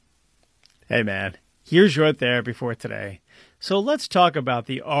Hey man, here's your therapy for today. So let's talk about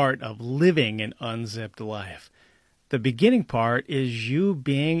the art of living an unzipped life. The beginning part is you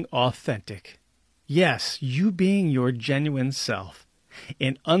being authentic. Yes, you being your genuine self.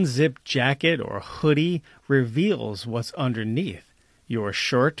 An unzipped jacket or hoodie reveals what's underneath. Your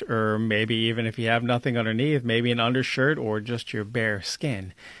shirt, or maybe even if you have nothing underneath, maybe an undershirt or just your bare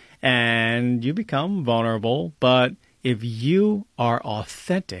skin. And you become vulnerable, but if you are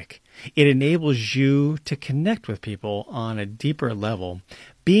authentic, it enables you to connect with people on a deeper level.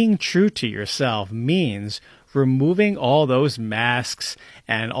 Being true to yourself means removing all those masks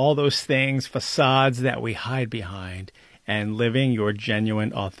and all those things, facades that we hide behind, and living your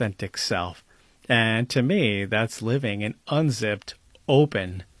genuine, authentic self. And to me, that's living an unzipped,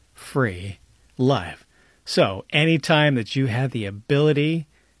 open, free life. So anytime that you have the ability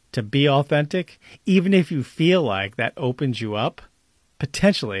to be authentic, even if you feel like that opens you up,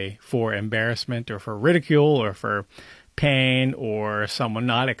 potentially for embarrassment or for ridicule or for pain or someone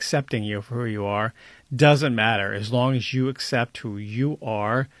not accepting you for who you are, doesn't matter. As long as you accept who you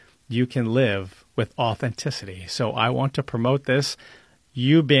are, you can live with authenticity. So I want to promote this,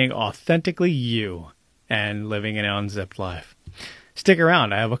 you being authentically you and living an unzipped life. Stick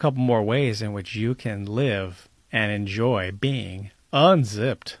around. I have a couple more ways in which you can live and enjoy being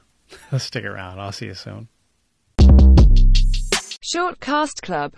unzipped. Stick around. I'll see you soon. Shortcast Club.